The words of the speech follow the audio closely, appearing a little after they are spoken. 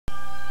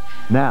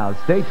Now,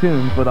 stay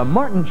tuned for the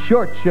Martin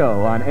Short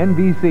Show on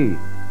NBC.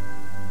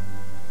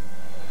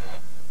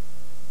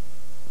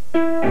 We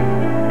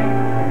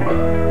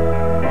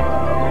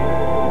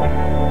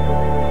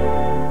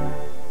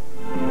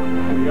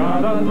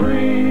are the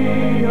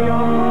three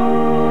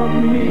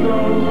amigos.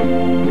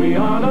 We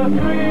are the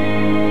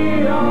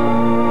three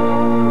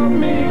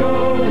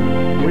amigos.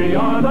 We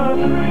are the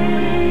three.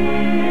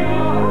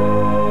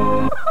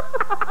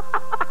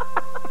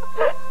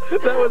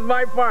 That was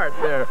my part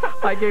there.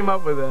 I came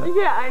up with that.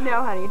 Yeah, I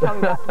know, honey. You told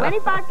me that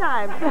 25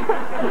 times.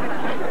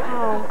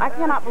 Oh, I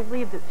cannot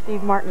believe that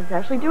Steve Martin is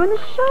actually doing the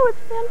show. It's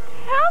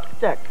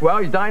fantastic. Well,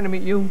 he's dying to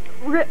meet you.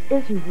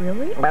 Is he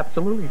really?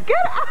 Absolutely.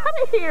 Get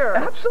out of here.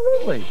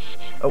 Absolutely.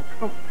 Oh.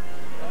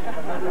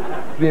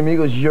 Three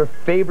Amigos is your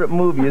favorite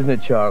movie, isn't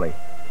it, Charlie?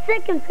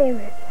 Second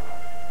favorite.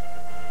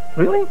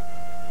 Really?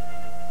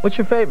 What's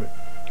your favorite?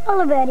 All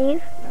of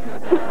Eddie's.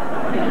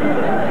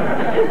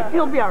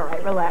 He'll be all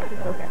right. Relax.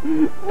 It's okay.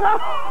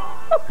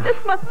 This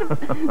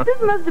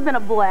must have been a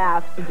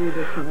blast to do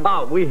this movie.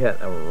 Oh, we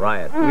had a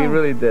riot. We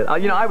really did.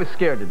 You know, I was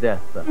scared to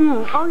death.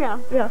 Oh,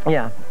 yeah.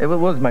 Yeah, it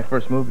was my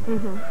first movie.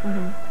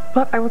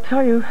 But I will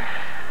tell you,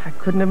 I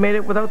couldn't have made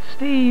it without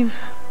Steve.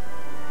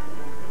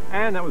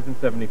 And that was in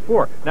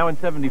 '74. Now in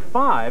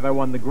 '75, I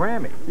won the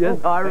Grammy.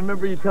 Yes, I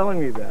remember you telling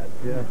me that.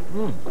 Yeah.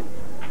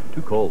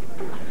 Too cold.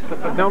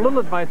 Now, a little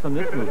advice on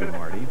this movie,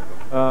 Marty.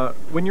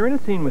 When you're in a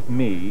scene with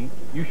me,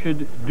 you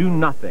should do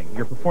nothing.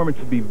 Your performance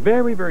should be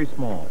very, very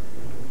small.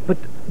 But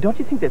don't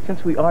you think that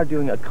since we are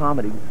doing a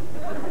comedy...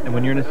 And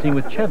when you're in a scene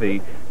with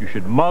Chevy, you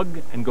should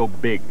mug and go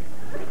big.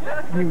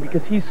 I mean,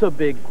 because he's so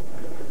big,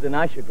 then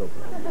I should go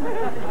big.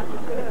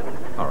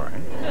 All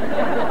right.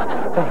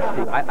 Thanks,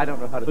 Steve. I don't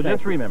know how to So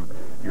just remember,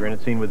 you're in a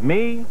scene with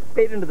me.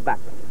 Fade into the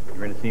background.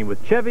 You're in a scene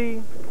with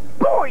Chevy.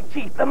 Boy,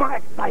 Chief, am I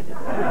excited.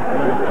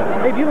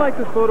 Hey, do you like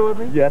this photo of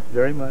me? Yes,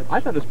 very much.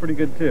 I thought it was pretty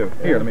good, too.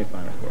 Here, let me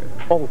sign it for you.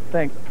 Oh,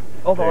 thanks.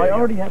 Although I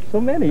already have so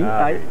many.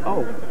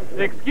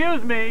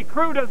 Excuse me,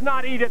 crew does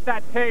not eat at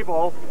that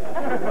table.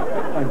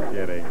 I'm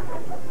kidding.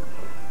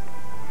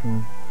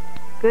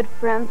 Good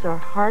friends are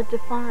hard to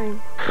find.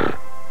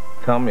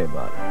 Tell me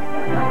about it.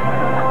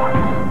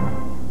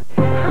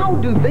 How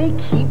do they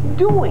keep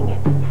doing it?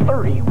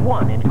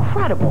 31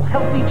 incredible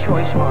healthy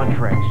choice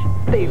entrees.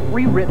 They've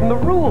rewritten the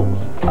rules.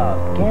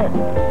 Again.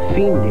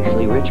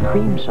 Fiendishly rich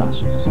cream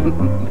sauces.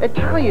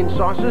 Italian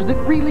sauces that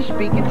really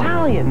speak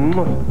Italian.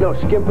 No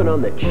skimping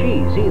on the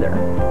cheese either.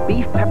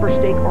 Beef pepper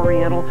steak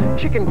oriental,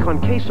 chicken con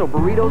queso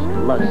burritos,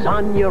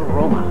 lasagna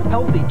Roma.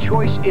 Healthy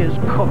choice is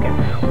cooking.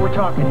 We're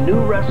talking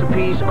new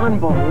recipes,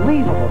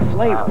 unbelievable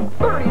flavor.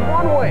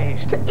 31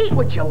 ways to eat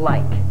what you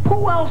like.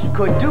 Who else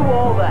could do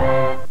all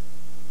that?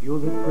 You're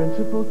the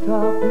principal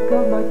topic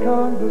of my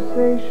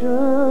conversation.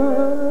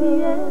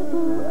 The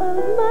apple of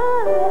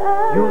my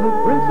eye. You're the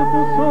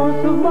principal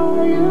source of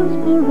my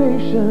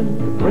inspiration.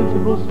 The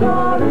principal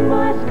star in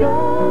my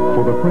sky.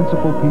 For the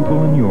principal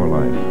people in your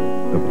life,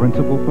 the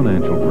Principal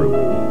Financial Group.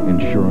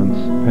 Insurance,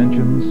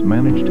 pensions,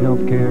 managed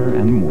health care,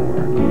 and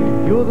more.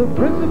 You're the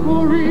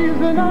principal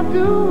reason I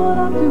do what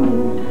I do.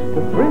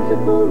 The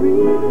principal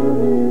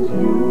reason is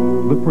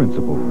you. The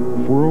Principal.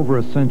 For over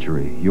a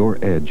century, your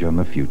edge on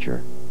the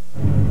future.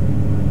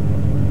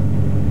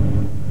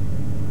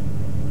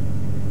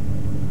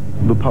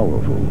 The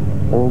powerful,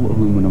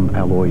 all-aluminum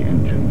alloy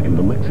engine in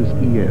the Lexus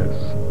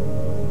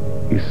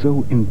ES is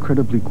so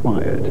incredibly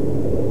quiet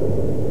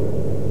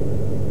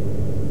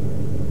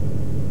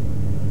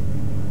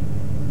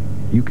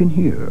you can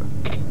hear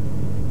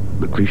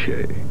the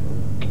cliché.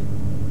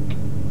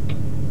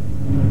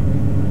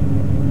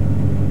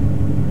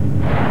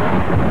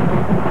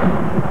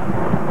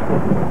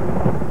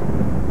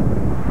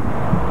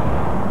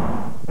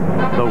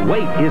 The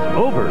wait is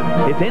over.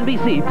 It's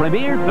NBC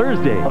premiere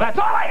Thursday. Well, that's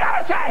all I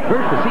gotta say!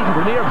 First, the season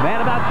premiere of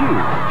Mad About You.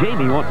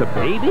 Jamie wants a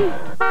baby.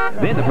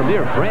 Then the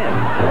premiere of Friends.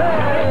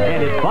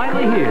 And it's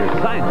finally here,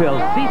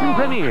 Seinfeld's season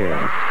premiere.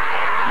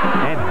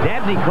 And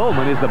Dabney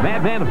Coleman is the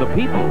madman of the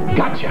people.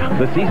 Gotcha!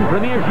 The season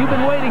premieres you've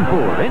been waiting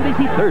for.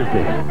 NBC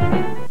Thursday.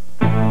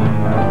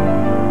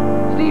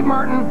 Steve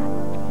Martin,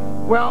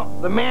 well,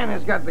 the man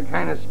has got the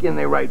kind of skin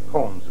they write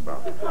poems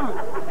about.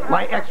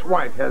 My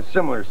ex-wife has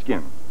similar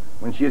skin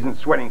when she isn't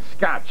sweating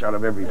scotch out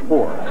of every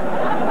pore.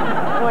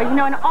 Well, you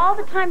know, in all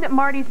the time that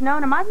Marty's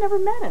known him, I've never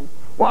met him.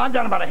 Well, I've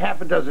done about a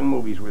half a dozen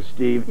movies with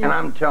Steve, and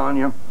I'm telling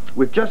you,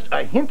 with just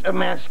a hint of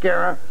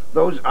mascara,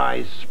 those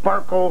eyes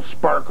sparkle,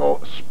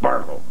 sparkle,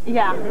 sparkle.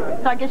 Yeah,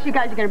 so I guess you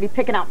guys are going to be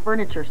picking out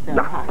furniture soon,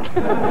 huh?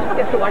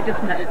 Guess who I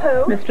just met?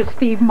 Who? Mr.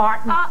 Steve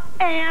Martin.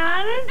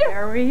 And?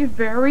 Very,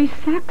 very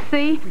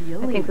sexy.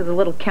 Really? I think there's a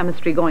little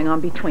chemistry going on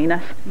between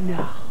us.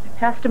 No.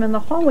 Passed him in the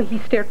hallway. He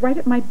stared right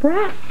at my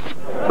breast.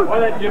 Well,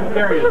 that Jim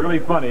Carrey is really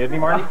funny, isn't he,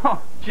 Marty? Oh,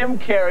 Jim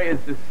Carrey is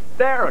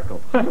hysterical.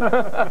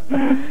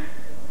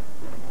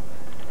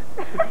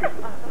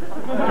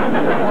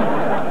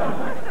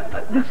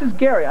 This is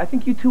Gary. I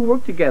think you two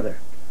work together.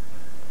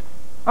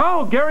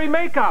 Oh, Gary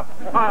Makeup.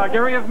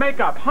 Gary of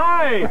Makeup.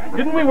 Hi.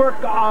 Didn't we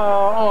work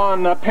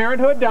on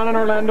Parenthood down in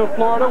Orlando,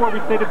 Florida, where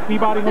we stayed at the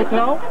Peabody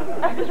Hotel?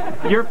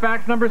 Your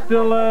fax number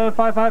still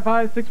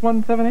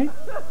 555-6178?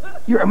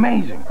 You're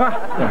amazing.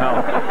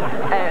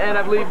 And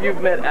I believe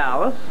you've met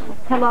Alice.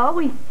 Hello,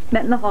 we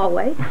met in the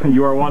hallway.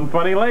 You are one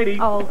funny lady.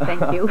 Oh,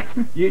 thank you.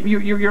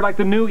 You're like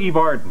the new Eve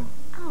Arden.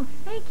 Oh,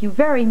 thank you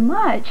very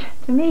much.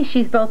 To me,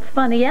 she's both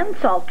funny and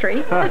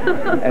sultry.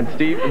 And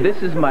Steve,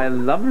 this is my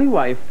lovely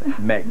wife,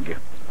 Meg.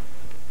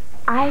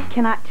 I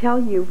cannot tell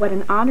you what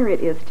an honor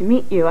it is to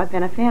meet you. I've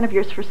been a fan of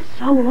yours for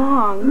so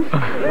long.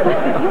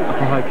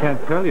 Well, I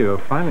can't tell you.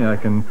 Finally, I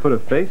can put a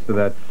face to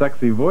that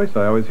sexy voice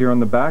I always hear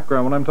on the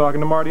background when I'm talking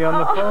to Marty on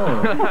the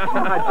phone.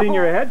 I'd seen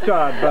your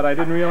headshot, but I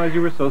didn't realize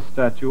you were so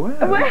statuesque.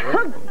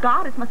 Well,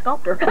 God is my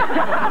sculptor.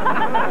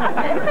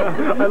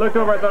 I looked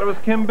over, I thought it was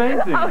Kim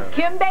Basinger. Oh,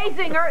 Kim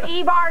Basinger,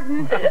 Eve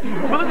Arden.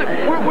 Well,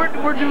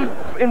 listen, we're due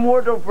in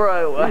wardrobe for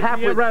a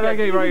halfway. Yeah, right,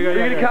 okay, right. Are you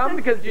going to come?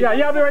 Because yeah,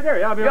 I'll be right there.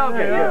 Yeah, I'll be right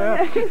there.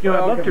 Yeah. You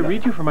know, I'd love to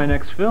read you for my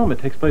next film. It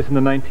takes place in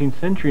the 19th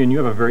century, and you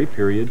have a very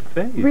period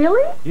face.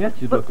 Really? Yes,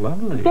 you look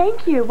lovely.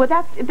 Thank you. Well,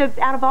 that's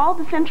out of all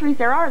the centuries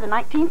there are, the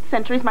 19th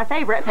century is my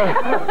favorite.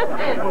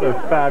 What a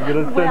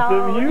fabulous sense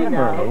of humor. You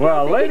know.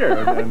 Well, later.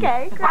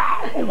 Okay,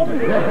 great.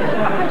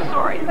 I'm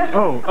sorry.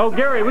 Oh,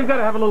 Gary, we've got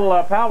to have a little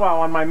powwow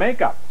on my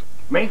makeup.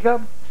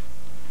 Makeup?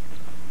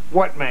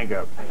 What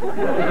makeup?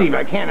 Steve,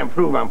 I can't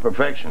improve on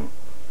perfection.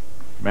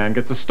 Man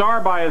gets a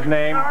star by his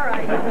name. All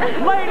right.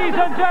 Ladies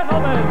and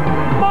gentlemen,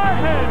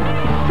 Martin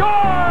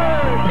Short!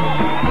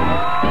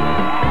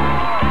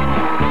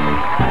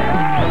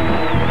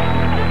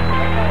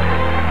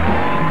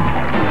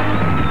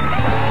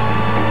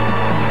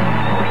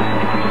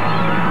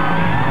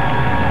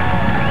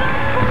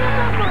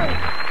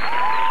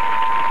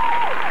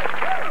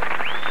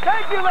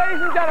 Thank you,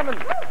 ladies and gentlemen.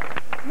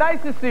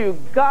 Nice to see you.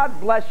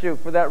 God bless you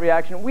for that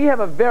reaction. We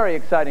have a very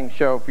exciting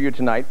show for you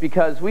tonight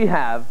because we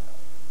have,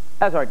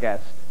 as our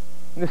guest,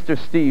 Mr.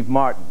 Steve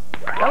Martin.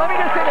 Now, let me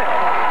just say this.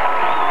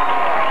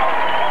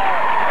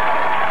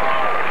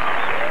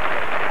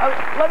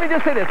 Let me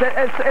just say this.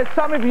 As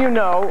some of you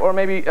know, or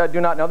maybe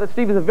do not know, that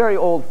Steve is a very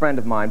old friend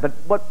of mine. But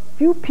what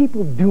few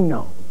people do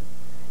know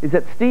is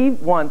that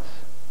Steve once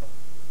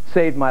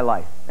saved my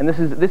life. And this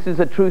is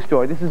a true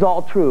story. This is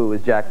all true,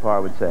 as Jack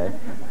Parr would say.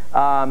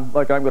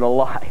 Look, I'm going to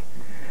lie.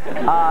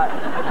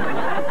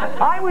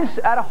 I was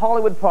at a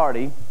Hollywood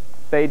party,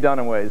 Faye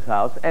Dunaway's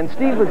house, and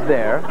Steve was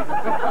there.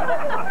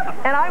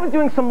 And I was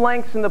doing some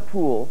lengths in the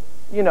pool,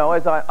 you know,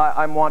 as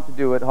I want to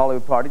do at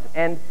Hollywood parties.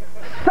 And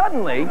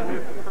suddenly,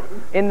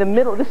 in the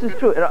middle, this is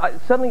true,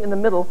 suddenly in the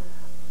middle,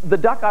 the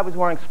duck I was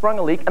wearing sprung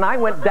a leak, and I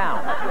went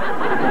down.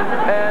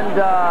 And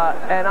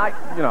I,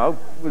 you know,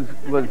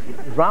 was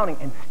drowning.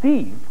 And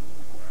Steve,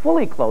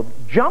 fully clothed,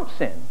 jumps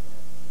in,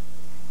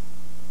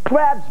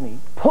 grabs me,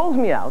 pulls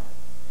me out,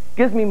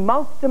 gives me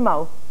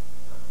mouth-to-mouth,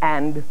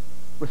 and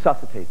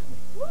resuscitates me.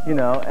 You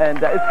know, and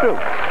it's true.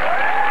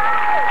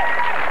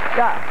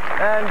 Yeah,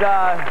 and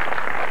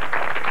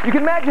you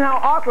can imagine how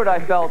awkward I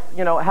felt,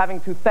 you know, having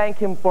to thank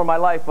him for my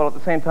life while at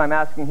the same time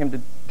asking him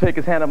to take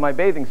his hand on my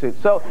bathing suit.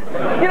 So,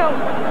 you know,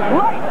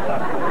 life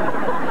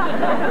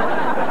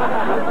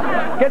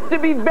gets to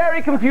be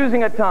very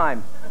confusing at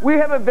times. We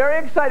have a very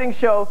exciting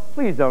show.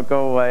 Please don't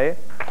go away.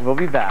 We'll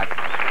be back.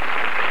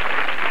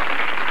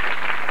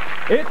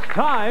 It's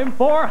time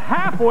for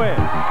Half-Wits.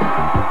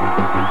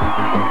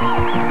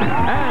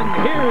 And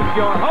here's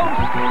your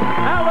host,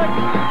 Alex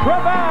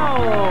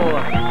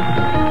Trebell.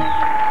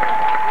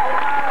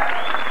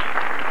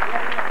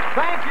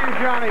 Thank you,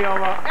 Johnny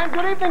Oma. And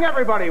good evening,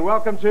 everybody.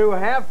 Welcome to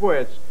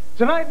Half-Wits.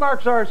 Tonight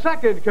marks our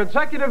second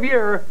consecutive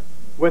year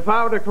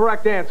without a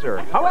correct answer.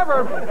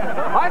 However,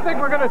 I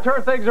think we're going to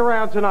turn things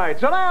around tonight.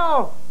 So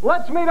now,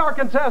 let's meet our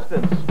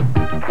contestants.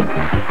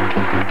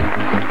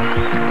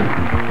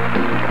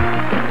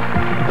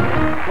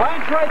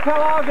 Blanche Ray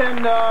Kellogg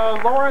and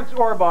Lawrence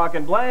Orbach.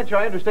 And Blanche,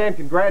 I understand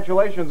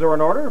congratulations are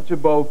in order to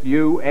both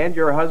you and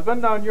your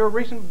husband on your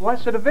recent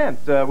blessed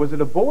event. Was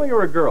it a boy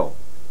or a girl?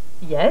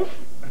 Yes.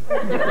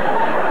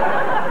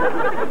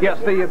 Yes,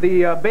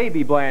 the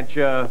baby, Blanche.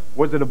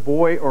 Was it a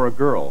boy or a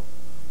girl?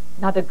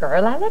 Not a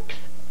girl, Alex?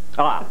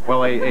 Ah,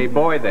 well, a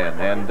boy then.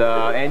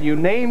 And you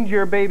named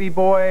your baby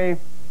boy...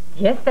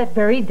 Yes, that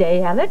very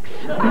day, Alex.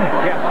 Yes.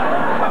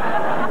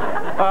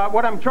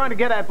 What I'm trying to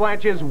get at,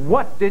 Blanche, is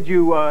what did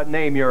you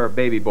name your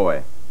baby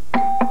boy?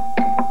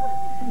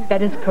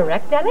 That is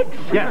correct, Alex?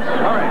 Yes,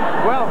 all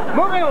right. Well,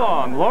 moving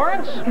along.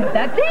 Lawrence?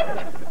 That's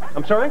it.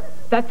 I'm sorry?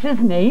 That's his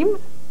name?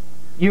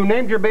 You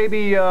named your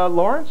baby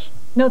Lawrence?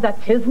 No,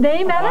 that's his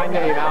name, Alex? My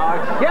name,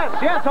 Alex.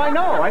 Yes, I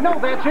know,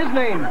 that's his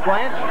name,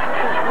 Blanche.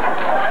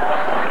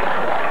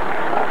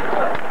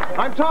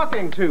 I'm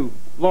talking to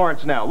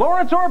Lawrence now.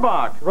 Lawrence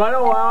Orbach.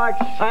 Righto, Alex.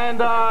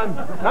 And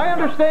I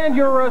understand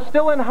you're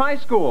still in high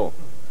school.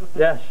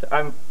 Yes,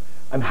 I'm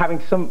having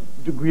some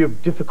degree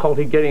of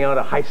difficulty getting out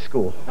of high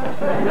school.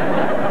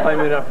 I'm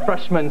in a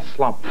freshman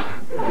slump.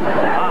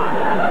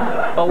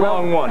 A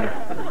long one,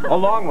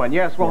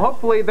 yes. Well,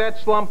 hopefully that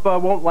slump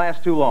won't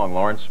last too long,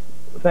 Lawrence.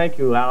 Thank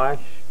you,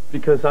 Alex,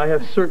 because I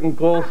have certain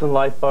goals in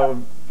life I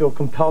feel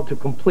compelled to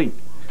complete.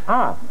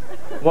 Ah.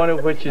 One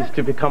of which is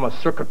to become a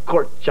circuit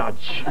court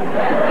judge.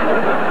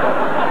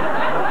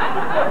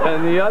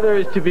 And the other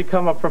is to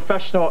become a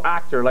professional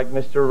actor like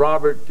Mr.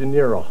 Robert De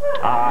Niro.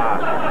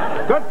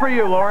 Ah, good for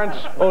you, Lawrence.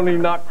 Only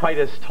not quite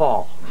as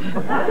tall.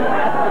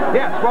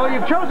 Yes, well,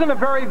 you've chosen a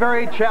very,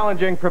 very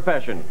challenging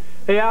profession.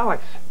 Hey,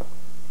 Alex,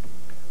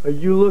 are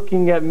you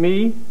looking at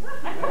me?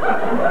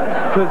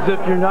 Because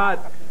if you're not,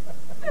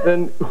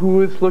 then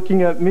who is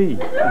looking at me?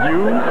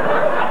 You?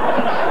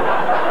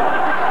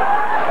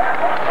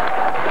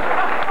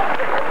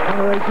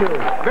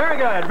 Very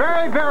good.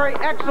 Very, very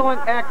excellent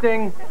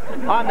acting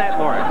on that,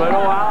 Lawrence. But,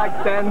 oh, Alex,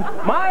 then...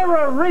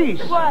 Myra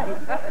Reese. What?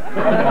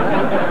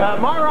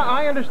 Myra,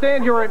 I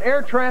understand you're an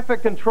air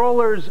traffic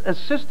controller's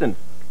assistant.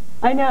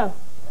 I know.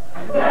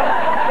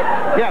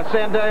 Yes,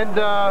 and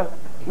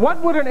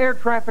what would an air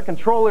traffic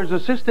controller's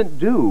assistant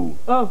do?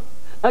 Oh,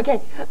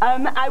 okay.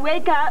 I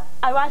wake up,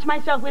 I wash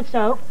myself with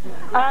soap.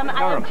 I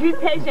have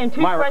toothpaste and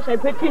toothbrush. I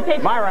put toothpaste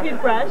in the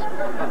toothbrush.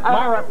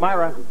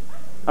 Myra,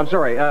 I'm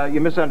sorry,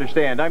 you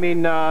misunderstand. I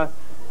mean,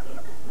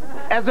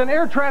 as an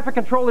air traffic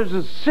controller's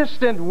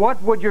assistant,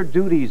 what would your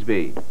duties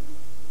be?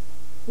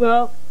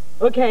 Well,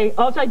 okay,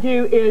 all I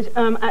do is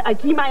I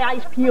keep my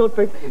eyes peeled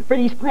for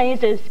these planes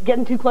that's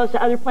getting too close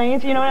to other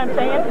planes, you know what I'm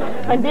saying?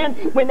 And then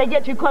when they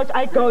get too close,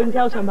 I go and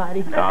tell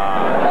somebody.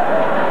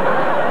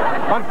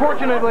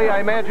 Unfortunately, I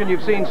imagine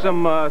you've seen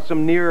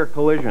some near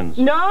collisions.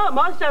 No,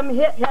 most of them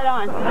hit head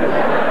on.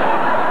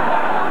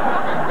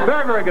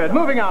 Very, very good.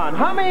 Moving on.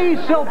 Hummy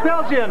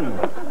Silpelsian.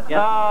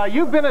 Yes.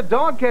 You've been a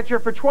dog catcher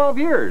for 12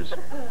 years.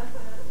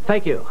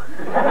 Thank you.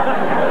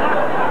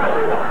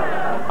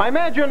 I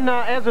imagine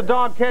as a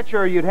dog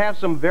catcher, you'd have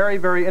some very,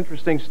 very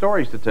interesting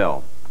stories to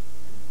tell.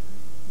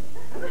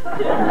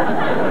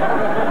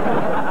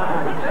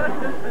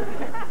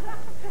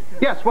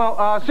 Yes, well,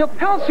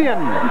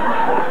 Silpelsian.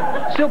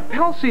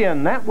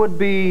 Silpelsian, that would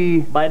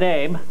be... My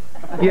name.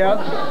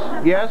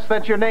 Yes,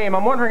 that's your name.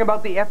 I'm wondering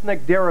about the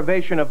ethnic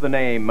derivation of the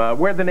name,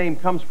 where the name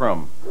comes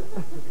from.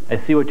 I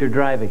see what you're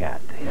driving at.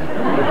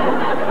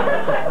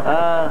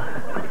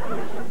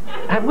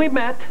 Have we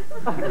met?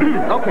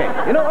 Okay,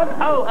 you know what?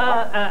 Oh,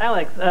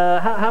 Alex,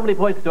 how many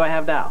points do I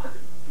have now?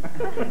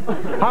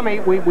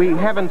 Hummy, we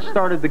haven't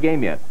started the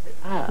game yet.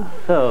 Ah,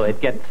 so it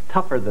gets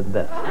tougher than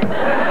this. All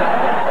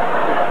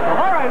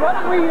right, why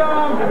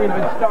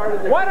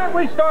don't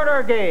we start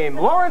our game?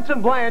 Lawrence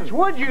and Blanche,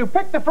 would you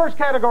pick the first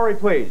category,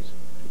 please?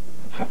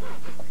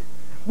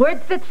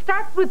 Words that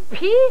start with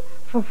P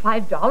for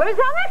 $5,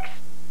 Alex?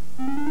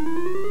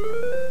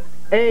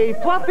 A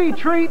fluffy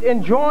treat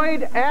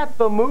enjoyed at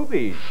the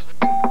movies.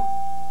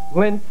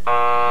 Lint.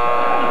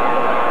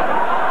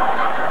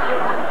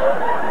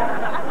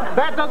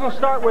 That doesn't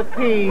start with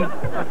P.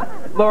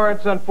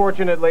 Lawrence,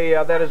 unfortunately,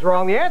 that is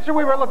wrong. The answer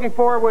we were looking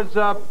for was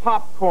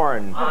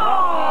popcorn.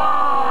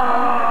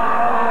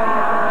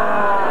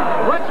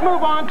 Let's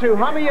move on to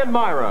Hummy and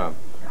Myra.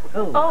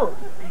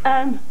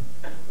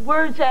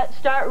 Words that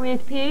start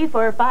with P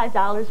for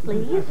 $5,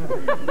 please.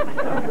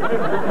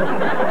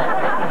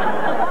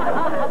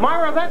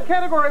 Myra, that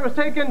category was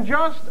taken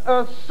just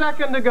a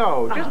second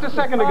ago. Just a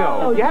second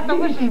ago. You have to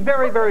listen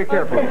very, very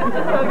carefully.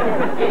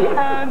 Okay.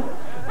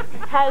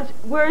 Has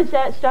words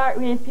that start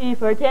with P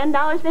for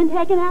 $10 been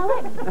taken,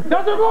 Alex?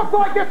 Does it look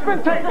like it's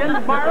been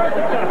taken, Myra?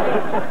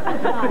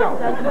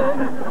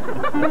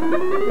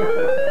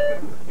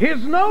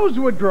 His nose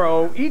would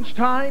grow each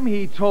time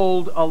he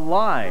told a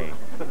lie.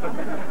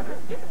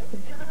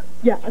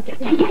 Yeah, okay.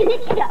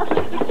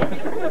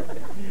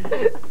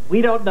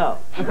 We don't know.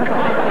 The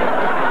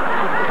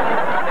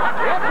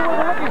answer we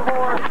were looking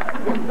for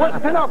was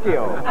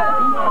Pinocchio.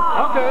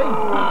 Okay.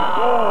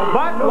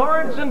 But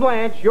Lawrence and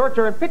Blanche, your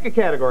turn. Pick a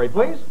category,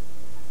 please.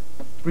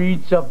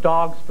 Breeds of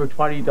dogs for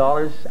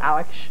 $20,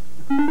 Alex.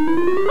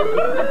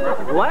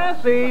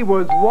 Lassie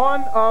was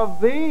one of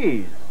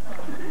these.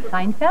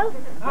 Seinfeld?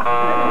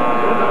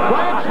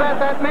 Blanche,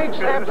 that makes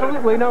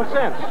absolutely no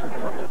sense.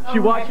 She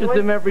watches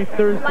them every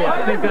Thursday.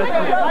 I think that's...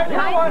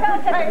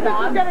 Hey, this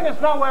is getting us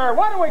nowhere.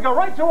 Why don't we go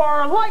right to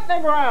our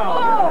lightning round?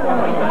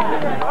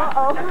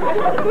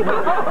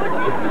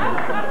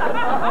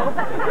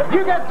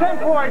 You get 10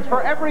 points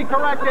for every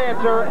correct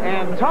answer,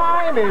 and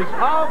time is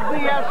of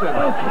the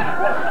essence.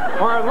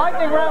 For our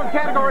lightning round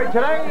category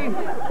today,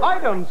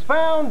 items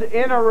found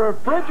in a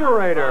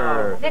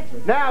refrigerator.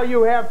 Now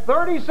you have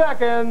 30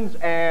 seconds,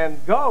 and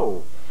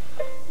go.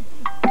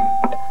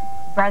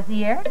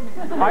 Brassiere?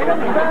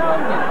 Items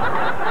found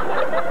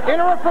in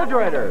a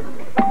refrigerator.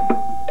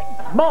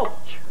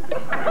 Mulch.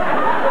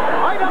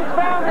 Items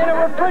found in a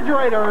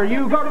refrigerator.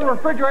 You go to the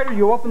refrigerator,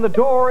 you open the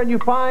door, and you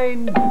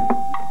find...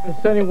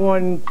 Has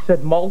anyone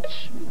said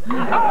mulch? All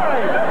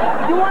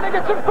right. You want to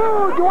get some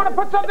food. You want to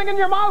put something in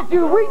your mouth.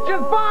 You reach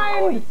and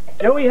find...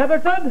 Joey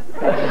Heatherton?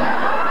 All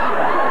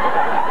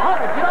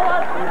right, you know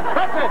what?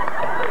 That's it.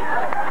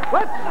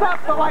 Let's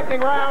stop the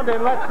lightning round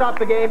and let's stop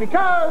the game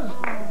because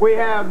we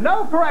have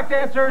no correct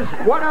answers.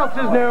 What else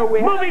is new?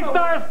 We Movie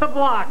stars to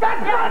block.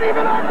 That's not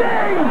even our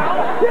game!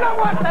 You know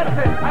what? That's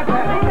it. I've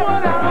had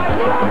one out.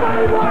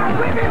 Nobody block.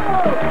 Leave me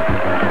alone.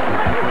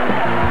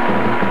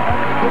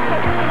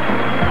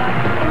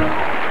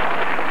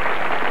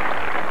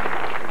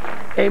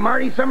 Hey,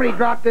 Marty, somebody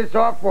dropped this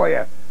off for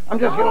you. I'm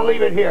just going to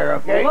leave it here,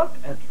 okay? Look,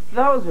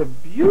 those are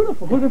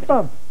beautiful. Who's it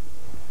from?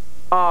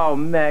 Oh,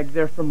 Meg,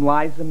 they're from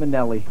Liza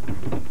Minnelli.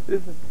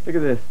 Look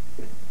at this.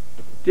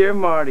 Dear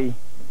Marty,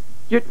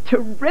 you're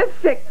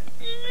terrific.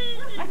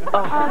 It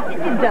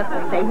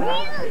doesn't say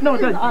No,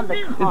 it doesn't. on the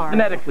It's card.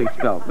 phonetically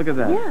spelled. Look at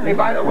that. Yeah. Hey,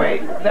 by the way,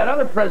 that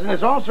other present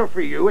is also for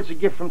you. It's a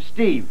gift from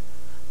Steve.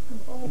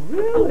 Oh,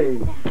 really?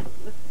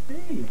 Let's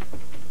see.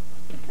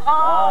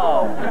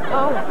 Oh.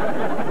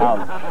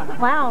 Oh.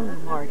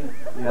 Clown, Marty.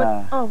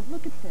 Yeah. Oh,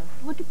 look at this.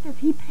 Look at this.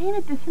 He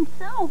painted this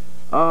himself.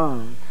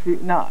 Oh, see,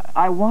 now,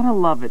 I want to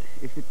love it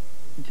if it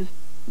just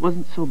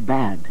wasn't so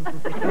bad.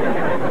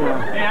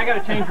 Hey, I got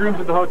to change rooms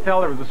at the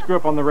hotel. There was a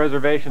screw-up on the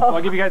reservation, so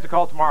I'll give you guys a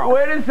call tomorrow.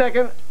 Wait a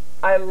second.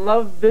 I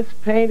love this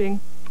painting.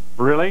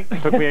 Really?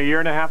 Took me a year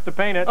and a half to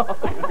paint it.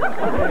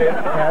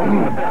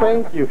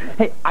 Thank you.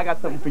 Hey, I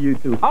got something for you,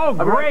 too. Oh, I'll be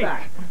right great.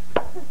 back.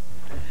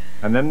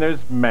 And then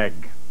there's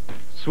Meg.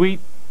 Sweet,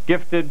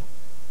 gifted.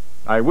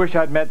 I wish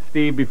I'd met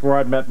Steve before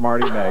I'd met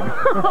Marty Meg.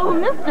 Oh,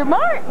 Mr.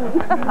 Martin.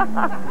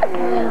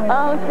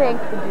 Oh,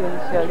 thanks for doing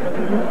the show.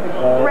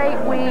 Great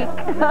week.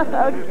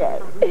 Okay.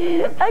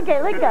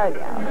 Okay, let go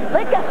now.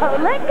 Let go.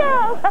 Let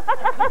go.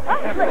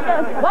 Let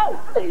go.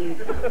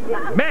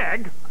 Whoa.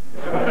 Meg?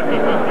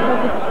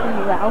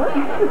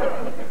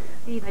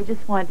 Steve, I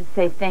just wanted to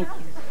say thank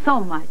you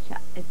so much.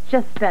 It's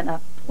just been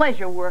a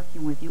pleasure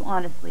working with you.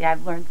 Honestly,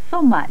 I've learned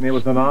so much. It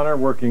was an honor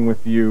working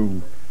with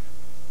you.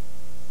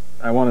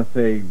 I want to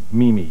say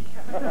Mimi.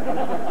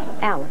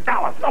 Alice.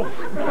 Alice! Oh!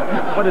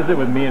 What is it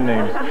with me and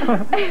names?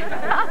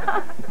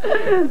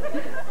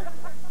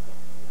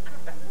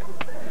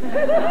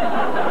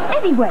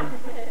 Anyway,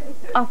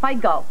 off I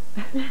go.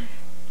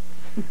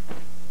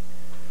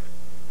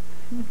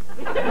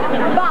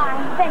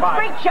 Bye. Thanks. Bye.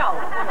 Great show.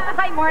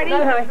 Hi, Marty.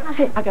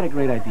 Hey, I got a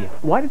great idea.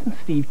 Why doesn't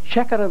Steve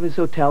check out of his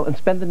hotel and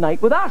spend the night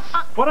with us?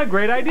 What a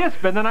great idea.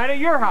 Spend the night at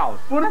your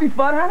house. Wouldn't it be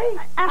fun, honey?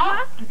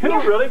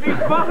 It'll really be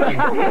fun.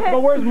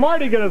 But where's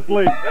Marty going to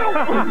sleep?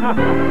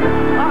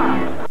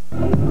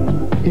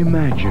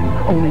 Imagine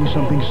owning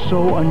something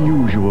so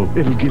unusual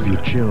it'll give you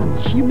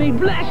chills. You may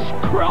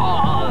flesh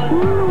crawl.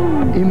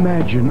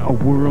 Imagine a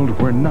world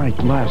where night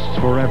lasts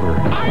forever.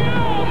 I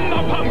am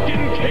the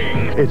Pumpkin King.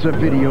 It's a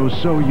video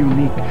so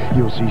unique,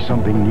 you'll see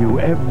something new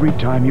every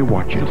time you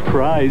watch it.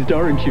 Surprised,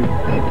 aren't you?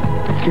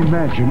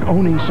 Imagine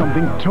owning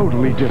something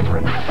totally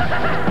different.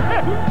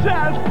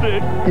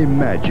 Fantastic.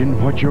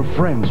 Imagine what your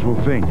friends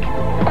will think.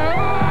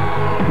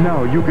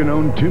 Now you can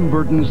own Tim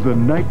Burton's The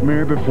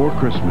Nightmare Before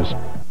Christmas.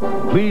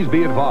 Please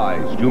be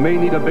advised, you may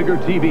need a bigger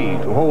TV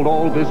to hold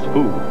all this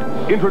food.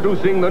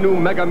 Introducing the new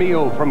Mega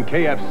Meal from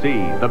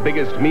KFC, the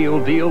biggest meal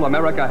deal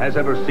America has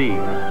ever seen.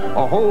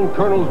 A whole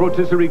Colonel's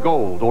Rotisserie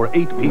Gold, or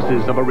 8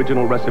 pieces of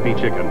original recipe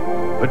chicken.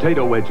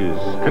 Potato wedges,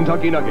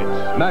 Kentucky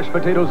nuggets, mashed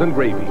potatoes and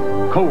gravy,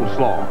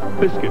 coleslaw,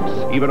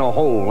 biscuits, even a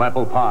whole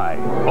apple pie.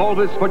 All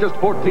this for just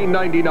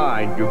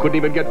 $14.99. You couldn't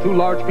even get 2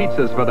 large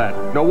pizzas for that.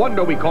 No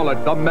wonder we call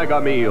it the Mega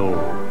Meal.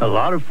 A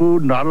lot of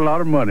food, not a lot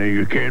of money.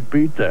 You can't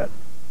beat that.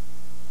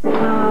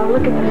 Oh,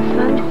 look at the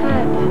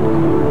sunset.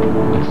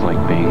 It's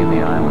like being in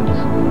the islands.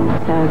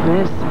 So is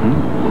this.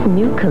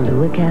 New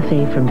Kahlua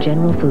Cafe from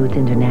General Foods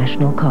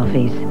International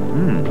Coffees.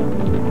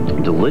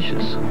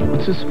 Delicious.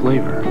 What's this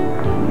flavor?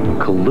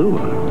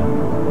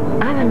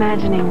 Kahlua. I'm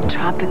imagining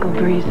tropical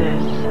breezes.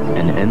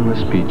 And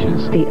endless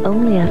beaches. The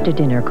only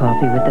after-dinner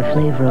coffee with the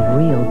flavor of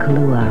real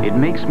Kahlua. It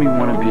makes me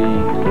want to be...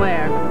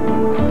 Where?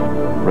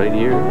 Right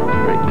here,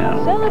 right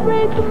now.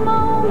 Celebrate the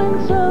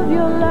moments of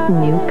your life.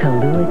 New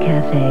Kahlua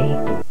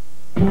Cafe.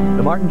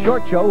 The Martin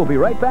Short Show will be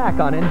right back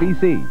on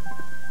NBC.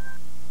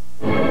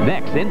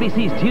 Next,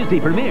 NBC's Tuesday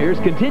premieres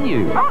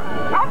continue.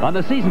 On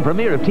the season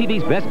premiere of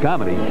TV's Best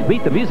Comedy,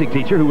 meet the music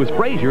teacher who was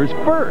Frasier's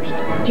first.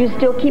 Do you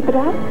still keep it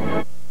up?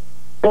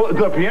 Well,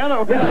 the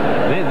piano.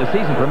 Then the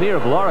season premiere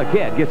of Laura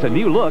Kent gets a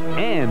new look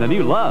and a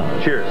new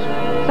love. Cheers.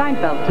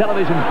 Seinfeld.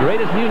 Television's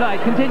greatest new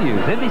night continues.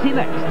 NBC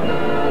Next.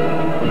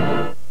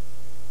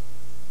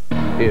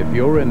 If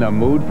you're in the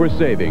mood for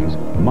savings,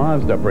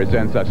 Mazda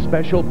presents a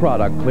special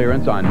product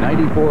clearance on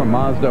 94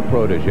 Mazda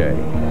Protege.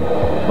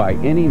 Buy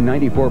any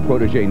 94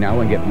 Protege now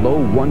and get low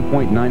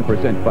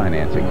 1.9%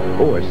 financing.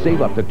 Or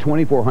save up to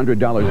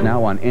 $2,400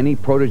 now on any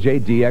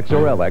Protege DX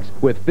or LX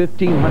with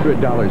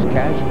 $1,500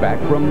 cash back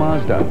from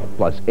Mazda,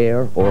 plus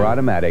air or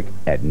automatic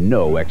at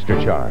no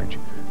extra charge.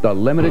 The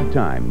limited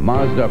time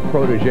Mazda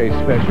Protege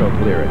special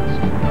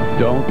clearance.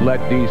 Don't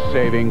let these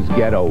savings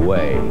get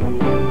away.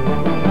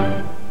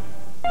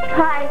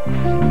 Hi,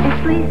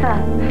 it's Lisa.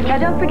 Now,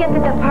 don't forget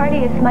that the party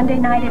is Monday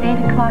night at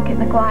 8 o'clock at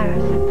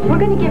McGuire's. We're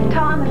going to give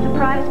Tom a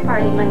surprise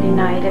party Monday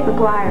night at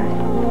McGuire's.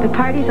 The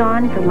party's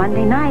on for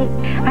Monday night.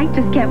 I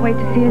just can't wait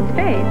to see his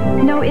face.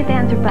 No ifs,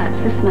 ands, or buts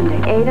this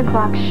Monday, 8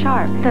 o'clock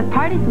sharp. The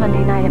party's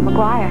Monday night at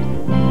McGuire's.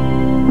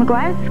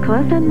 McGuire's is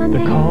closed on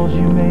Monday? The calls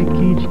you make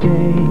each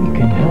day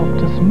can help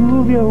to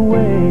smooth your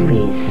way.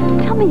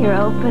 Please, tell me you're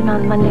open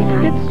on Monday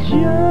night. It's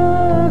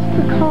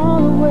just a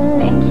call away.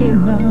 Thank you.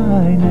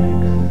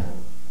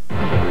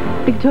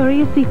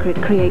 Victoria's Secret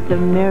creates a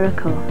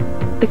miracle.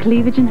 The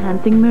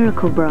cleavage-enhancing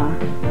Miracle Bra.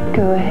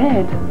 Go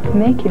ahead.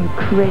 Make him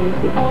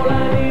crazy. All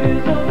I need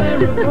is a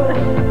miracle.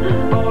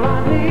 All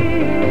I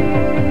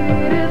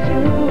need is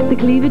you. The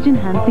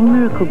cleavage-enhancing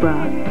Miracle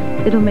Bra.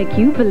 It'll make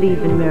you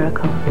believe in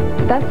miracles.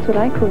 That's what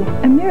I call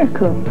a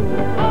miracle.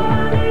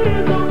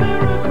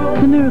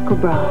 The Miracle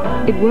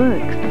Bra. It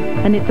works.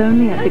 And it's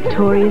only at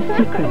Victoria's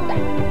Secret.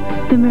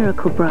 The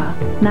Miracle Bra.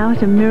 Now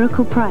at a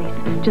miracle price.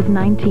 Just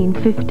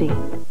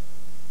 $19.50.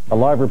 A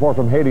live report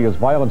from Haiti as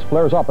violence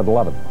flares up at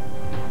 11.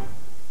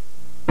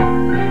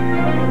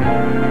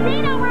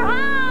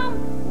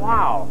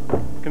 Wow.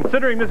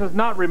 Considering this is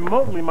not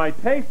remotely my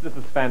taste, this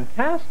is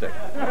fantastic.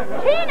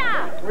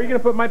 Tina! Where are you going to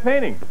put my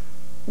painting?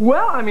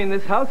 Well, I mean,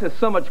 this house has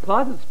so much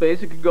closet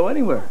space, it could go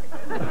anywhere.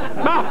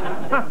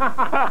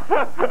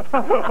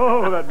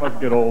 Oh, that must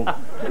get old.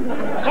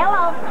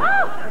 Hello.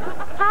 Oh,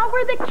 how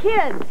were the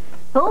kids?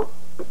 Who?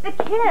 The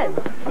kids.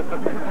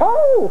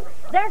 Oh,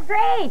 they're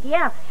great,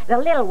 yeah. The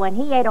little one,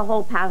 he ate a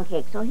whole pound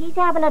cake, so he's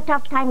having a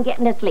tough time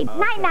getting to sleep.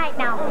 Night-night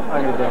now.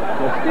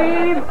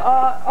 Steve,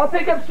 I'll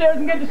take you upstairs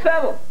and get you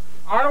settled.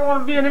 I don't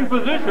want to be an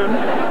imposition.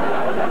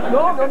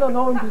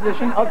 No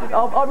imposition.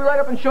 I'll be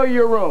right up and show you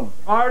your room.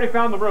 I already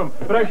found the room,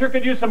 but I sure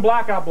could use some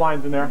blackout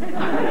blinds in there.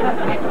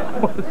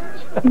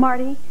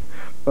 Marty?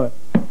 What?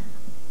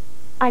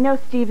 I know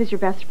Steve is your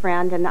best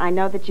friend, and I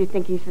know that you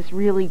think he's this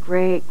really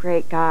great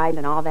guy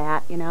and all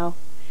that, you know.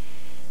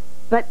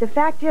 But the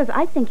fact is,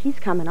 I think he's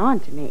coming on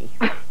to me.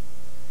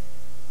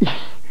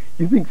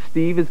 You think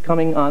Steve is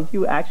coming on to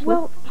you, actually?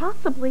 Well,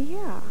 possibly,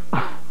 yeah.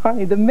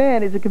 Honey, the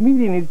man is a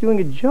comedian. He's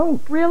doing a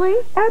joke. Really?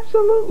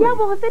 Absolutely. Yeah,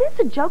 well, if it is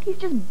a joke, he's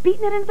just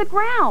beating it into the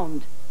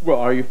ground. Well,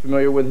 are you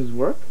familiar with his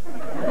work?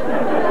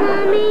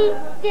 Mommy,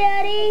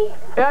 Daddy,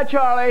 Yeah,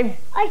 Charlie.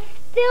 I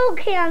still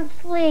can't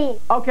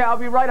sleep. Okay, I'll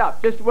be right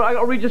up.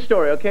 I'll read your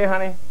story, okay,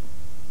 honey?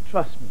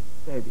 Trust me,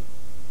 baby.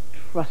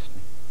 Trust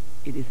me.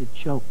 It is a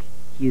joke.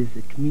 He is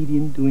a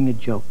comedian doing a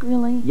joke.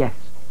 Really? Yes.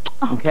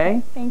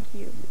 Okay? Thank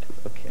you.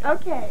 Okay.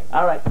 Okay.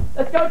 All right.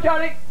 Let's go,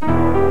 Charlie.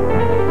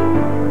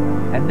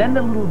 And then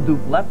the little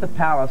Duke left the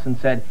palace and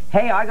said,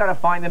 hey, I gotta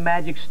find the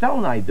magic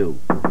stone, I do.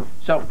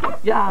 So,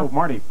 yeah. Oh,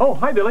 Marty. Oh,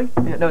 hi, Billy.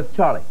 Yeah, no, it's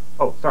Charlie.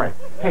 Oh, sorry.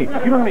 Hey, you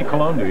don't have any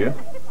cologne, do you?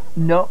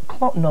 No,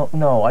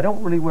 no, I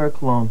don't really wear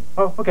cologne.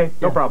 Oh, okay.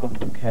 No problem.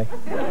 Okay.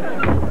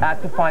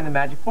 Had to find the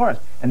magic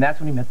forest. And that's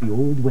when he met the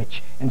old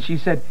witch. And she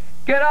said,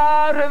 get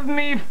out of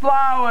me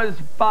flowers,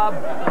 Bob.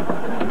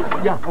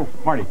 Yeah. Oh,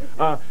 Marty,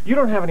 you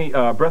don't have any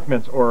breath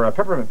mints or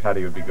peppermint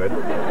patty would be good.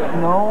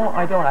 No,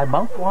 I don't. I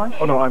mouthwash.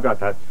 Oh, no, I've got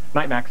that.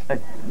 Night, Max. So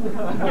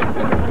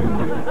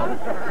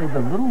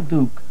the little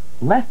Duke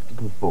left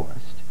the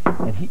forest,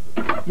 and he...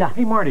 Yeah.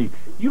 Hey, Marty,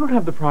 you don't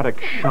have the product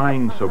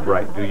Shine So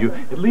Bright, do you?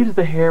 It leaves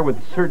the hair with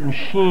a certain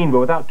sheen, but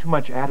without too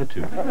much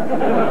attitude.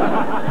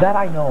 That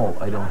I know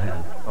I don't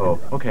have. Oh,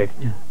 okay.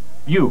 Yeah.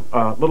 You,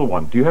 little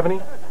one, do you have any?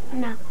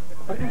 No.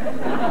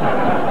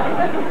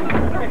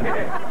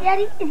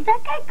 Daddy, is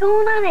that guy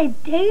going on a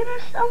date or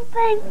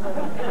something?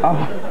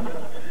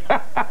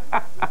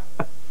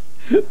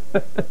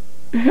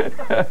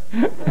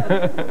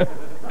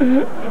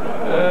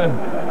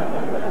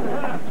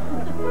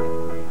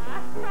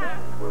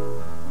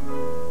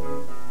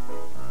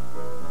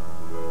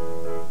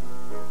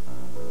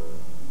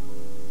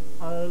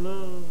 I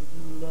love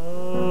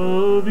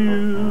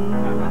you,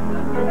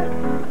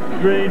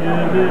 strange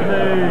as it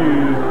may.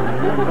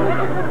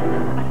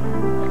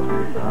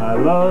 I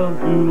love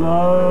to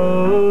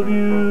love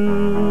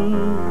you,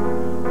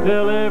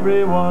 tell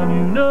everyone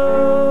you know.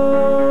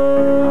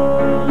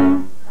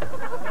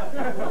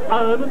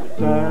 I'm a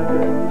sad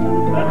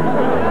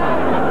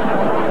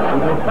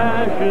with a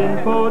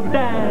passion for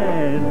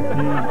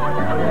dancing.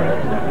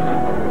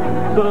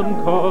 Some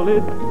call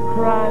it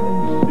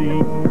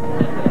prancing,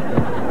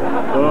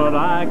 but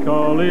I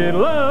call it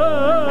love.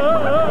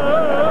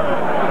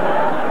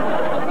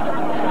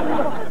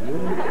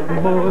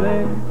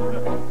 Amore,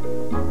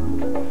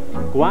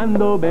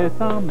 cuando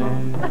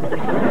besame,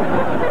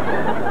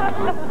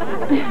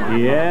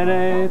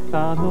 quieres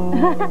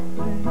amor.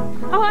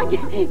 Oh,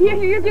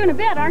 you're doing a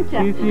bit, aren't you?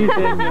 Si, si,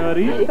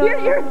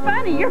 señorita. You're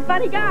funny. You're a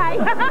funny guy.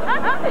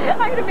 I'm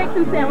going to make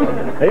some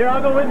sandwiches. Here,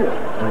 I'll go with you.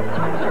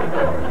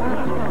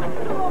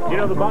 You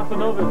know, the bossa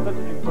nova is such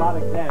an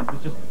exotic dance.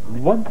 It's just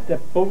one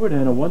step forward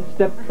and a one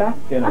step back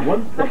and a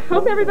one I step...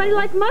 hope everybody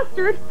likes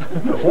mustard.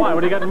 Why?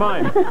 What do you got in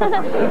mind?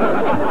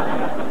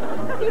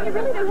 Steve, you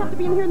really don't have to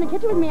be in here in the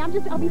kitchen with me.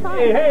 I'll be fine.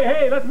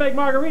 Hey, let's make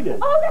margaritas.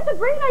 Oh, that's a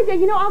great idea.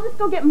 You know, I'll just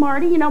go get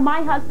Marty, you know,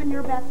 my husband,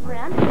 your best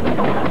friend.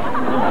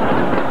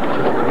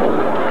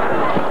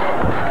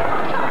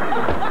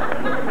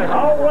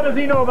 does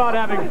he know about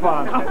having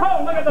fun?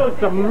 Oh, look at those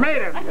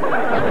tomatoes.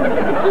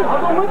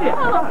 I'll go with you.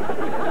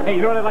 Hey,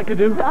 you know what I'd like to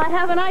do? I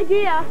have an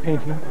idea.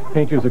 Painting.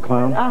 Paint you as a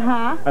clown.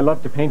 Uh-huh. I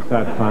love to paint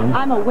sad clowns.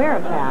 I'm aware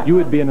of that. You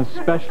would be an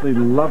especially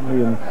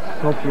lovely and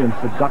sultry and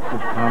seductive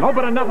clown. Oh,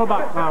 but enough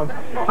about clowns.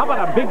 How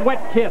about a big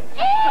wet kiss?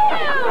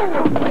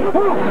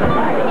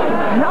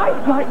 And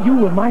I thought you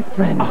were my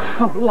friend.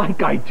 Oh,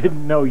 like I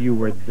didn't know you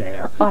were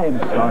there. I am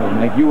sorry,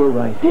 Meg. You were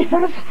right.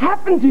 What has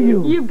happened to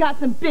you? You've got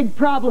some big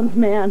problems,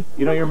 man.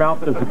 You know your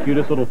mouth does the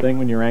cutest little thing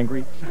when you're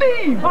angry?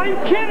 Steve! I'm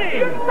kidding!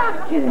 You're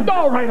not kidding!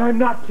 All right, I'm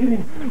not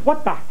kidding.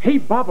 What the hey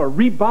bob or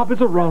rebob is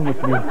wrong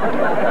with me?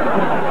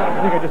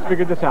 I think I just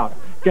figured this out.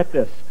 Get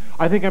this.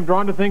 I think I'm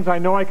drawn to things I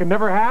know I can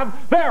never have.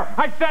 There!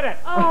 I said it!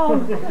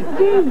 Oh,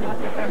 Steve.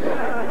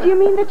 Do you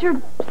mean that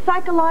you're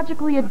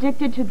psychologically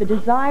addicted to the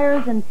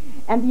desires and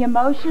the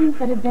emotions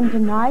that have been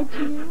denied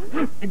to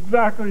you?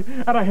 Exactly.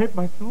 And I hate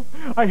myself.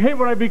 I hate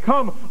what I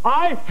become.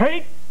 I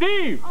hate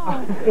Steve!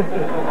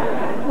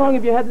 How long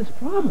have you had this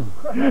problem?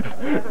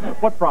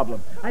 What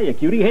problem? Hiya,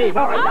 cutie. Hey.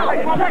 All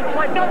right.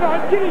 No,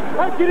 I'm kidding.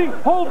 I'm kidding.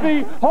 Hold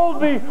me. Oh,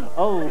 baby.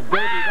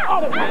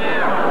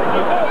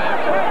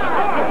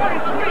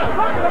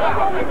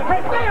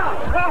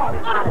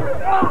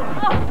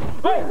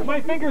 Hey, my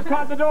fingers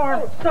caught the door.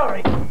 Oh,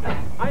 sorry.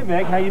 Hi,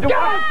 Meg. How you doing?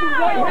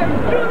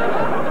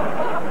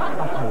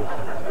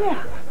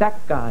 Yeah.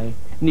 That guy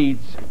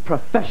needs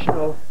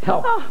professional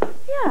help. Oh,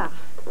 yeah.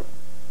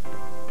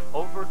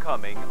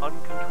 Overcoming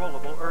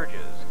Uncontrollable Urges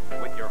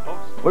with your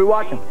host. What are you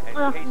watching?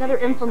 Another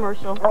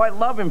infomercial. Oh, I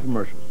love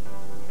infomercials.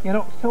 You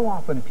know, so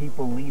often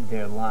people lead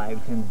their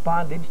lives in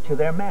bondage to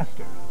their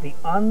master, the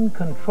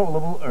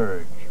uncontrollable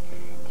urge.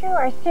 Through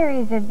our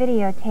series of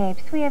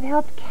videotapes, we have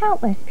helped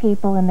countless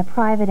people in the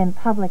private and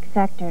public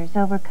sectors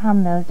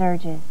overcome those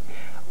urges.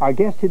 Our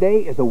guest today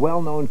is a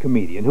well-known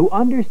comedian who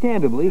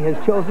understandably has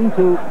chosen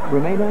to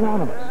remain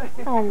anonymous.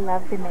 I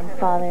love the man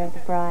father of the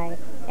bride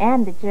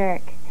and the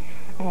jerk.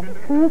 And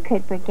who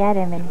could forget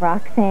him in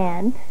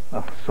Roxanne?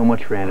 Oh, so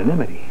much for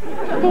anonymity.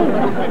 Steve,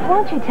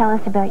 won't you tell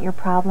us about your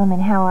problem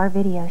and how our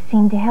videos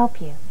seem to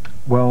help you?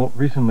 Well,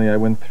 recently I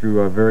went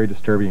through a very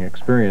disturbing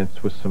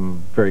experience with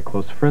some very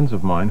close friends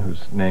of mine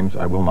whose names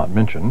I will not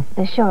mention.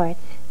 The Shorts.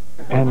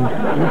 And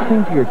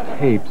listening to your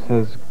tapes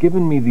has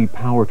given me the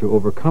power to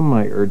overcome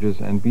my urges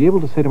and be able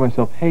to say to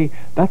myself, hey,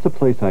 that's a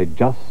place I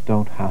just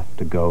don't have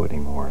to go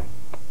anymore.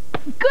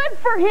 Good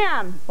for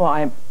him. Well,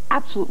 I am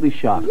absolutely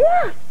shocked.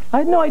 Yes. I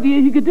had no idea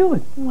he could do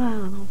it.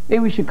 Wow. Maybe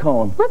we should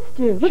call him. Let's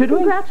do. Let's Should we?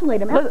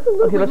 congratulate him.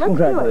 Absolutely. Okay, let's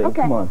congratulate him.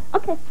 Okay. Come on.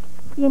 Okay.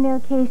 You know,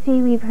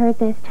 Casey, we've heard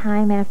this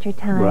time after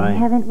time, Right.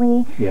 haven't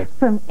we? Yes.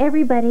 From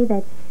everybody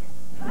that's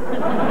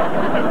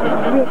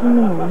written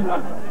in.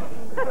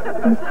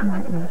 Mr.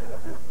 Martin.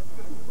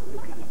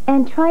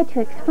 And tried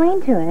to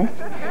explain to us,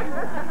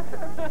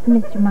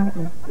 Mr.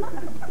 Martin.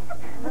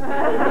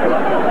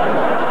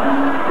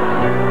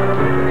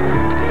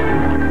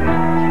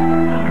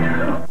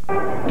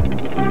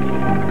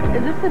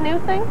 Is this the new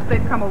thing?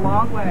 They've come a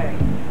long way.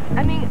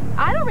 I mean,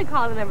 I don't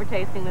recall them ever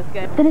tasting this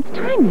good. Then it's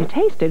time you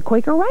tasted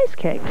Quaker rice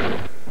cakes.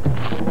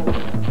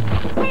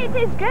 Hey, it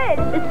tastes good.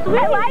 It's sweet.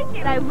 I like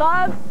it. I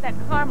love that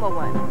caramel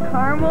one.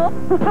 Caramel?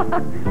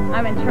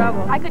 I'm in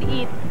trouble. I could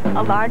eat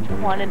a large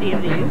quantity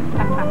of these.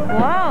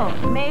 Whoa,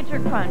 major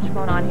crunch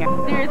going on here.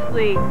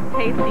 Seriously,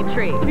 tasty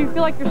treat. You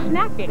feel like you're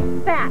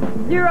snacking. Fat,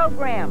 0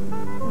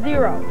 grams.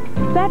 0.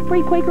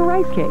 Fat-free Quaker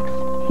rice cakes.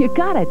 You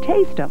gotta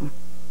taste them.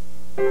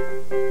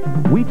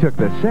 We took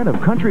the scent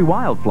of country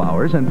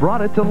wildflowers and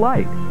brought it to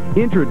light.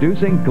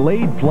 Introducing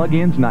Glade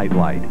Plug-Ins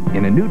Nightlight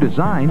in a new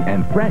design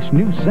and fresh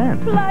new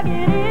scent. Plug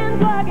it in,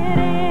 plug it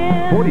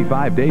in.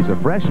 45 days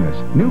of freshness.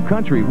 New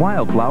country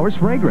wildflowers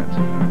fragrance.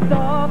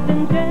 Soft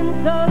and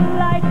gentle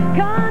like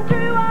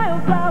country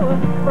wildflowers.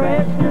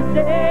 Freshness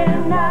day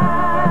and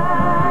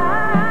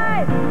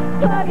night.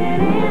 Plug it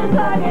in,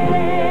 plug it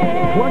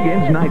in.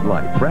 Plug-Ins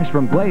Nightlight. Fresh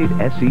from Glade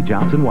S.C.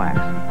 Johnson Wax.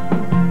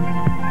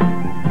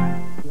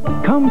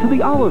 Come to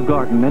the Olive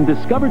Garden and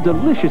discover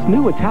delicious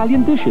new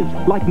Italian dishes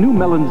like new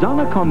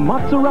melanzana con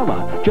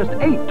mozzarella, just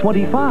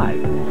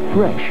 $8.25.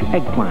 Fresh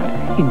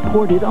eggplant,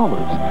 imported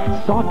olives,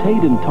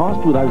 sautéed and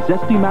tossed with our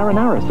zesty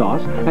marinara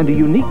sauce and a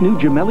unique new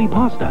gemelli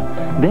pasta.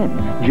 Then,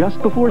 just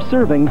before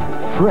serving,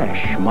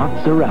 fresh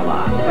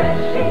mozzarella.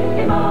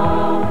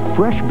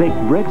 Fresh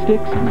baked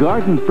breadsticks,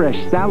 garden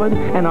fresh salad,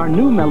 and our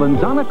new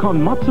melanzana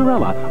con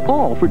mozzarella,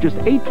 all for just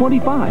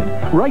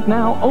 $8.25. Right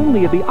now,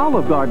 only at the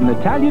Olive Garden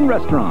Italian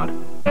Restaurant.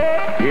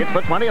 It's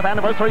the 20th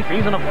anniversary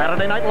season of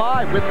Saturday Night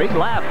Live with big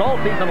laughs all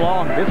season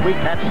long. This week,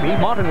 catch Steve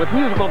Martin with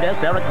musical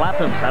guest Eric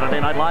Clapton. Saturday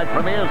Night Live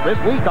premieres this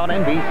week on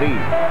NBC.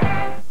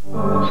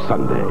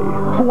 Sunday.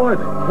 Who are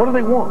they? What do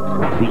they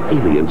want? The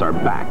aliens are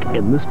back,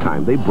 and this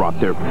time they brought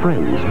their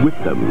friends with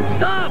them.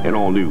 Stop! An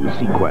all-new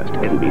Sequest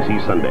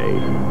NBC Sunday.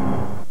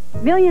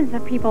 Millions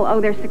of people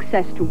owe their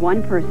success to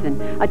one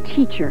person, a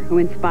teacher who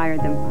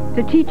inspired them.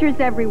 To teachers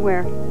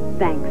everywhere,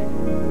 thanks.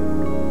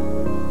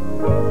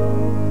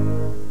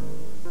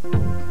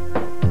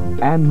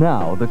 And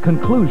now, the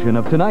conclusion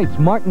of tonight's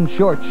Martin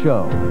Short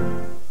Show.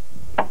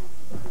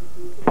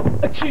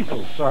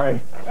 Oh, sorry.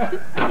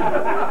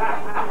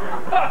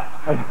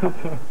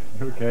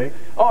 Okay.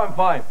 Oh, I'm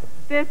fine.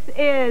 This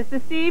is the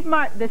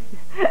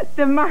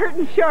the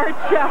Martin Short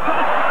Show.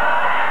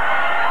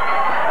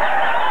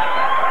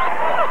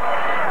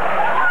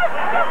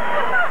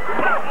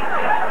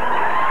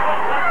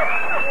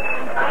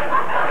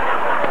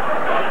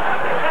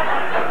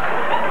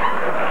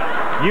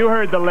 You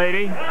heard the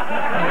lady.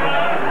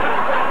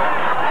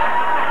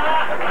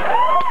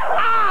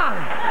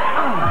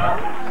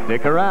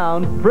 Stick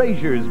around.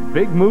 Frasier's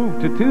big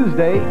move to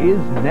Tuesday is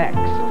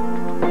next.